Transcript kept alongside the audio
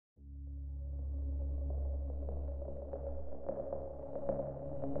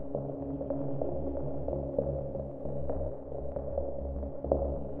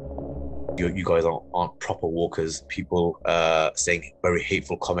you guys aren't proper walkers. People saying very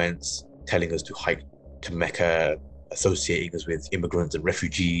hateful comments, telling us to hike to Mecca, associating us with immigrants and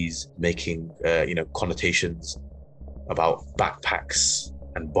refugees, making connotations about backpacks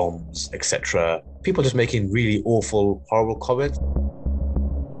and bombs, etc. People just making really awful, horrible comments.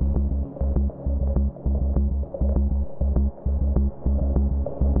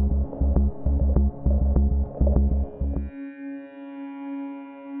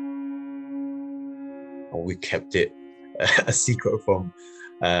 And we kept it a secret from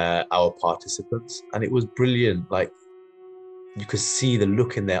our participants, and it was brilliant. Like, you could see the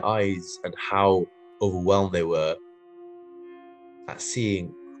look in their eyes and how overwhelmed they were at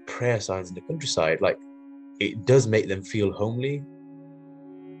seeing prayer signs in the countryside. Like, it does make them feel homely.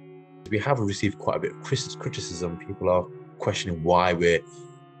 We have received quite a bit of criticism. People are questioning why we're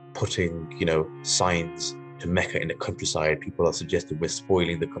putting, signs to Mecca in the countryside. People are suggesting we're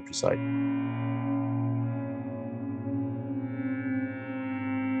spoiling the countryside.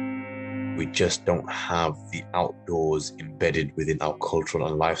 We just don't have the outdoors embedded within our cultural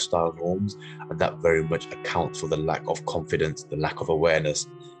and lifestyle norms, and that very much accounts for the lack of confidence, the lack of awareness,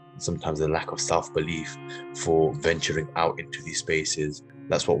 and sometimes the lack of self-belief for venturing out into these spaces.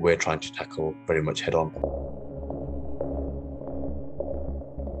 That's what we're trying to tackle very much head on.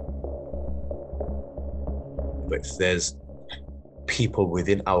 But if there's people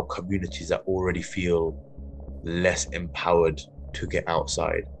within our communities that already feel less empowered to get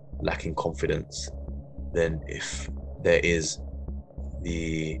outside, lacking confidence, then if there is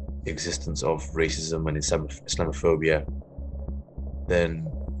the existence of racism and Islamophobia, then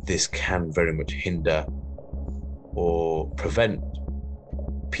this can very much hinder or prevent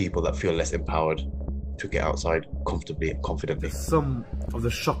people that feel less empowered to get outside comfortably and confidently. Some of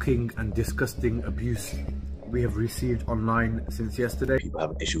the shocking and disgusting abuse we have received online since yesterday. People have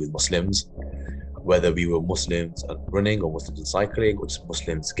an issue with Muslims, whether we were Muslims and running or Muslims and cycling or just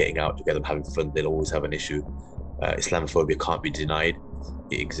Muslims getting out together and having fun, they'll always have an issue. Islamophobia can't be denied.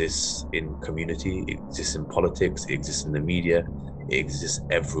 It exists in community, it exists in politics, it exists in the media, it exists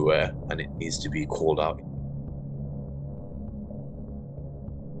everywhere, and it needs to be called out.